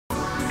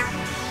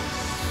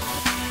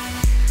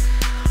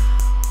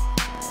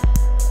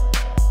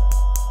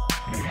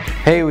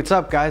Hey, what's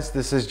up guys?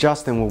 This is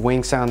Justin with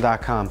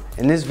WinkSound.com.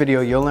 In this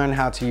video, you'll learn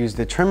how to use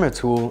the trimmer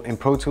tool in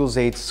Pro Tools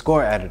 8's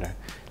score editor.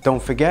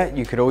 Don't forget,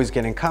 you could always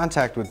get in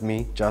contact with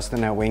me,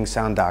 Justin at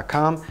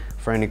WinkSound.com,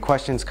 for any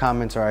questions,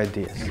 comments, or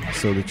ideas.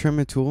 So the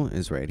trimmer tool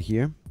is right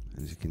here,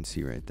 as you can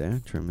see right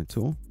there, trimmer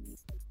tool.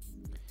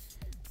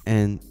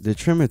 And the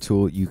trimmer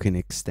tool, you can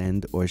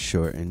extend or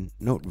shorten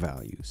note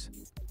values.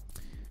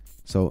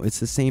 So it's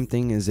the same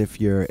thing as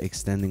if you're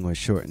extending or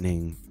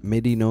shortening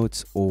MIDI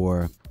notes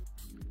or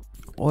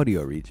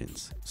audio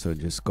regions. So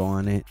just go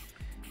on it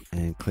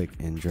and click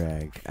and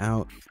drag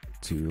out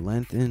to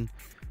lengthen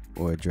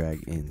or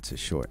drag in to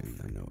shorten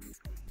the note.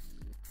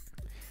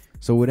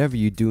 So whatever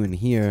you do in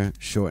here,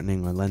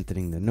 shortening or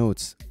lengthening the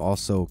notes,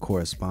 also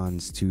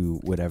corresponds to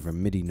whatever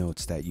MIDI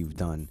notes that you've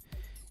done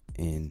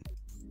in,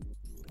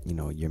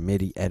 your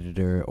MIDI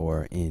editor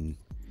or in,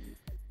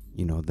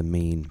 the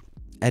main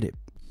edit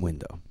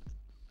window.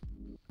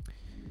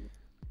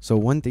 So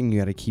one thing you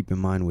got to keep in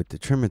mind with the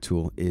trimmer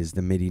tool is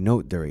the MIDI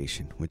note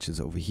duration, which is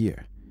over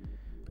here.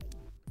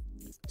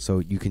 So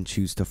you can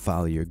choose to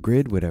follow your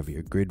grid, whatever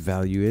your grid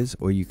value is,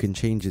 or you can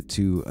change it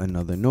to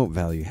another note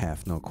value,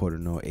 half note, quarter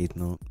note, eighth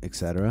note,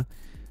 etc.,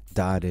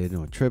 dotted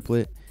or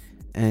triplet.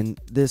 And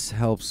this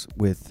helps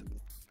with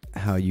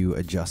how you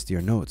adjust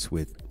your notes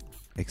with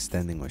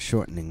extending or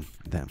shortening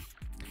them.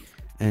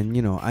 And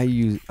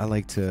I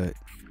like to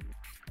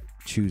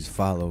choose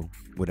follow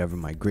whatever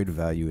my grid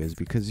value is,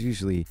 because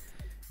usually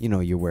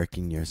you're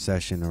working your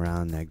session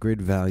around that grid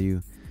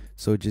value,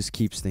 so it just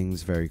keeps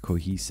things very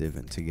cohesive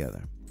and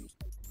together.